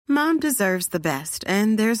Mom deserves the best,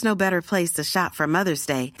 and there's no better place to shop for Mother's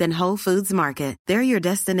Day than Whole Foods Market. They're your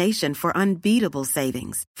destination for unbeatable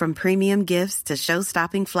savings, from premium gifts to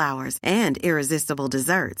show-stopping flowers and irresistible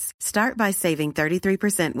desserts. Start by saving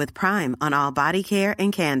 33% with Prime on all body care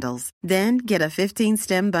and candles. Then get a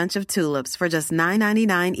 15-stem bunch of tulips for just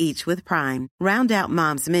 $9.99 each with Prime. Round out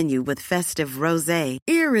Mom's menu with festive rosé,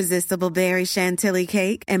 irresistible berry chantilly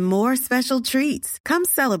cake, and more special treats. Come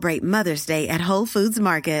celebrate Mother's Day at Whole Foods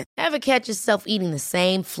Market. Ever catch yourself eating the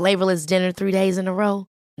same flavorless dinner 3 days in a row?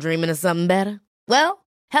 Dreaming of something better? Well,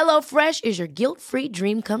 HelloFresh is your guilt-free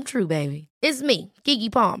dream come true, baby. It's me,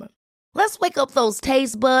 Keke Palmer. Let's wake up those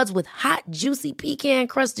taste buds with hot, juicy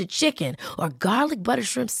pecan-crusted chicken or garlic butter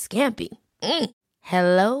shrimp scampi.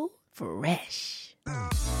 Hello Fresh.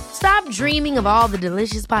 Stop dreaming of all the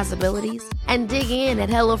delicious possibilities and dig in at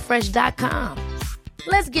HelloFresh.com.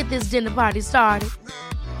 Let's get this dinner party started.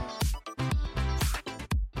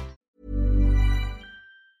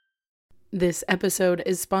 This episode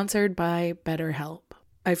is sponsored by BetterHelp.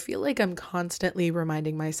 I feel like I'm constantly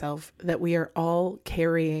reminding myself that we are all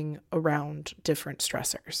carrying around different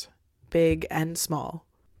stressors, big and small.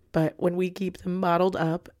 But when we keep them bottled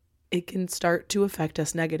up, it can start to affect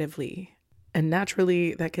us negatively. And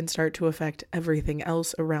naturally, that can start to affect everything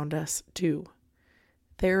else around us too.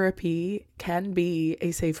 Therapy can be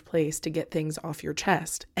a safe place to get things off your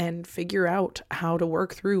chest and figure out how to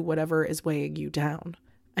work through whatever is weighing you down.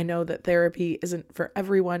 I know that therapy isn't for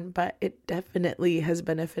everyone, but it definitely has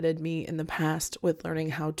benefited me in the past with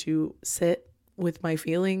learning how to sit with my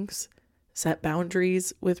feelings, set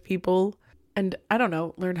boundaries with people, and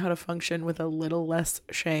learn how to function with a little less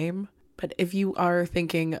shame. But if you are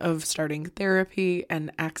thinking of starting therapy and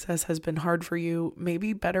access has been hard for you,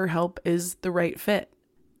 maybe BetterHelp is the right fit.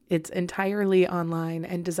 It's entirely online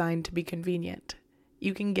and designed to be convenient.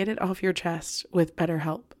 You can get it off your chest with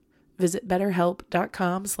BetterHelp. Visit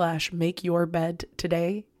BetterHelp.com/makeyourbed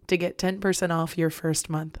today to get 10% off your first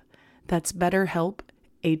month. That's BetterHelp,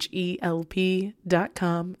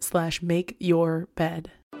 HELP.com/makeyourbed.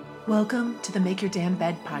 Welcome to the Make Your Damn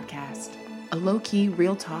Bed podcast, a low-key,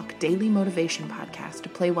 real-talk daily motivation podcast to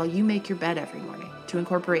play while you make your bed every morning to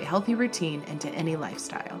incorporate healthy routine into any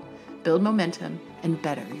lifestyle, build momentum, and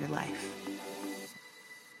better your life.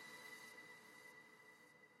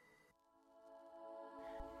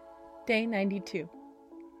 Day 92.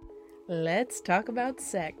 Let's talk about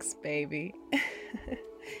sex, baby.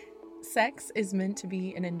 Sex is meant to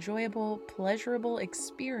be an enjoyable, pleasurable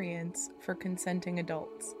experience for consenting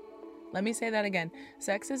adults. Let me say that again.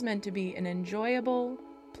 Sex is meant to be an enjoyable,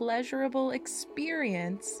 pleasurable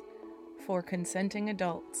experience for consenting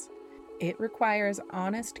adults. It requires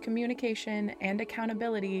honest communication and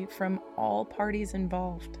accountability from all parties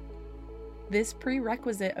involved. This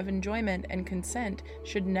prerequisite of enjoyment and consent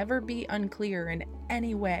should never be unclear in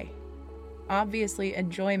any way. Obviously,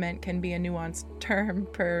 enjoyment can be a nuanced term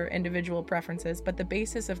per individual preferences, but the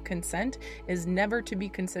basis of consent is never to be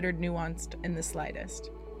considered nuanced in the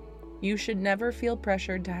slightest. You should never feel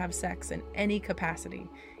pressured to have sex in any capacity,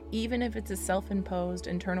 even if it's a self-imposed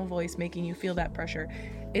internal voice making you feel that pressure.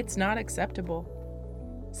 It's not acceptable.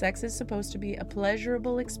 Sex is supposed to be a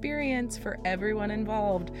pleasurable experience for everyone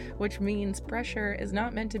involved, which means pressure is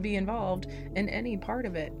not meant to be involved in any part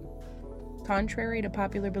of it. Contrary to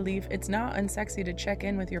popular belief, it's not unsexy to check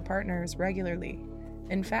in with your partners regularly.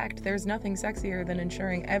 In fact, there's nothing sexier than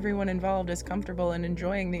ensuring everyone involved is comfortable and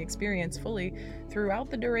enjoying the experience fully throughout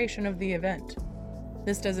the duration of the event.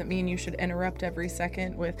 This doesn't mean you should interrupt every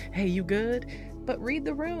second with, "Hey, you good?" But read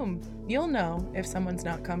the room. You'll know if someone's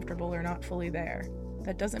not comfortable or not fully there.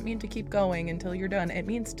 That doesn't mean to keep going until you're done. It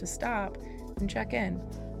means to stop and check in.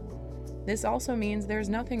 This also means there's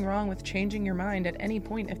nothing wrong with changing your mind at any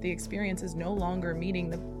point if the experience is no longer meeting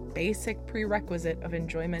the basic prerequisite of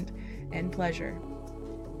enjoyment and pleasure.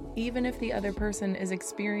 Even if the other person is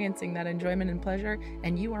experiencing that enjoyment and pleasure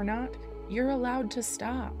and you are not, you're allowed to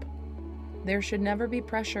stop. There should never be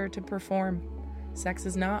pressure to perform. Sex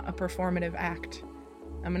is not a performative act.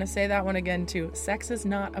 I'm going to say that one again too. Sex is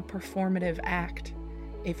not a performative act.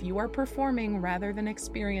 If you are performing rather than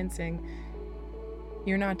experiencing,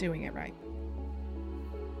 you're not doing it right.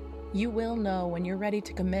 You will know when you're ready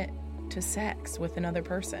to commit to sex with another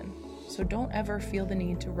person, so don't ever feel the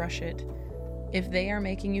need to rush it. If they are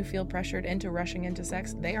making you feel pressured into rushing into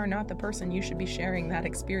sex, they are not the person you should be sharing that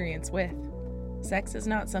experience with. Sex is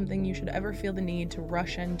not something you should ever feel the need to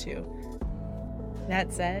rush into.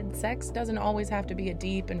 That said, sex doesn't always have to be a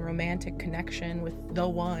deep and romantic connection with the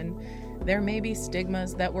one. There may be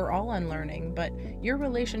stigmas that we're all unlearning, but your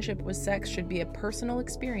relationship with sex should be a personal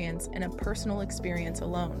experience and a personal experience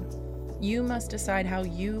alone. You must decide how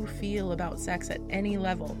you feel about sex at any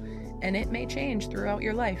level, and it may change throughout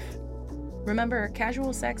your life. Remember,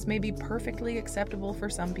 casual sex may be perfectly acceptable for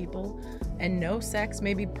some people, and no sex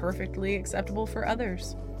may be perfectly acceptable for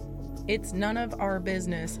others. It's none of our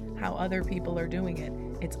business how other people are doing it.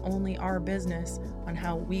 It's only our business on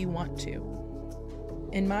how we want to.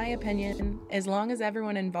 In my opinion, as long as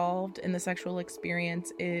everyone involved in the sexual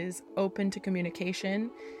experience is open to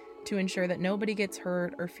communication to ensure that nobody gets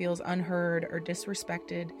hurt or feels unheard or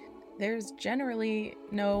disrespected, there's generally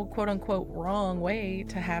no quote-unquote wrong way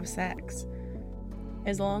to have sex.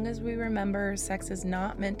 As long as we remember sex is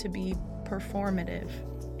not meant to be performative,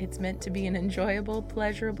 it's meant to be an enjoyable,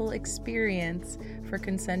 pleasurable experience for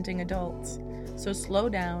consenting adults. So slow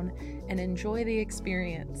down and enjoy the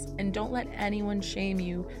experience, and don't let anyone shame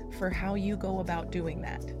you for how you go about doing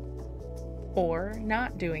that. Or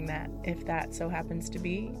not doing that, if that so happens to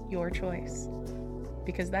be your choice.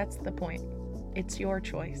 Because that's the point. It's your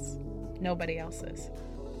choice, nobody else's.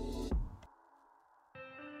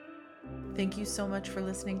 Thank you so much for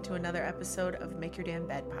listening to another episode of Make Your Damn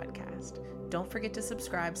Bed podcast. Don't forget to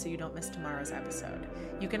subscribe so you don't miss tomorrow's episode.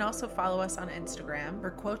 You can also follow us on Instagram for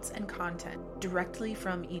quotes and content directly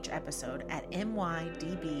from each episode at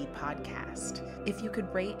MYDB Podcast. If you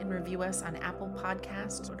could rate and review us on Apple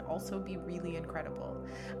Podcasts, it would also be really incredible.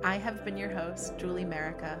 I have been your host, Julie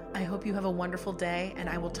Merica. I hope you have a wonderful day, and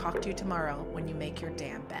I will talk to you tomorrow when you make your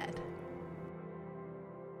damn bed.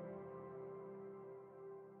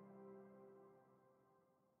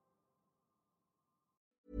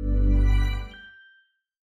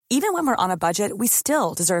 Even when we're on a budget, we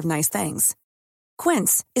still deserve nice things.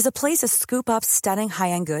 Quince is a place to scoop up stunning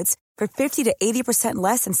high-end goods for 50 to 80%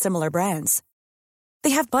 less than similar brands. They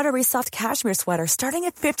have buttery soft cashmere sweaters starting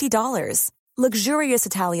at $50, luxurious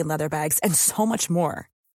Italian leather bags, and so much more.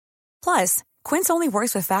 Plus, Quince only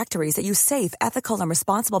works with factories that use safe, ethical, and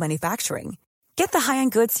responsible manufacturing. Get the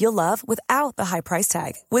high-end goods you'll love without the high price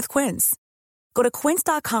tag with Quince. Go to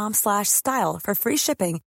quince.com/style for free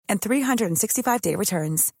shipping and 365-day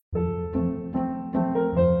returns.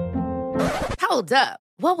 Hold up.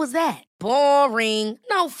 What was that? Boring.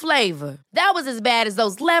 No flavor. That was as bad as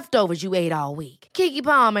those leftovers you ate all week. Keke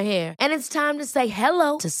Palmer here, and it's time to say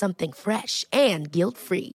hello to something fresh and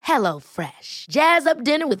guilt-free. Hello Fresh. Jazz up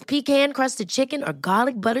dinner with pecan-crusted chicken or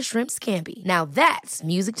garlic butter shrimp scampi. Now that's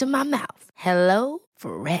music to my mouth. Hello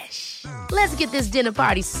Fresh. Let's get this dinner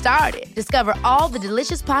party started. Discover all the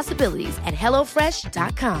delicious possibilities at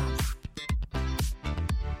HelloFresh.com.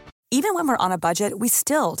 Even when we're on a budget, we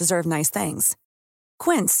still deserve nice things.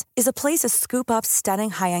 Quince is a place to scoop up stunning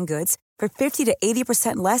high-end goods for 50 to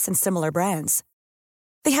 80% less than similar brands.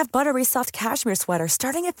 They have buttery soft cashmere sweaters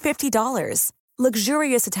starting at $50,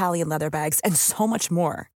 luxurious Italian leather bags, and so much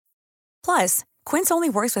more. Plus, Quince only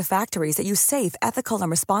works with factories that use safe, ethical, and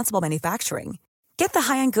responsible manufacturing. Get the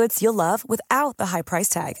high-end goods you'll love without the high price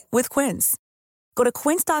tag with Quince. Go to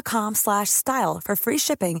quince.com/style for free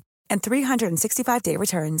shipping and 365-day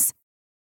returns.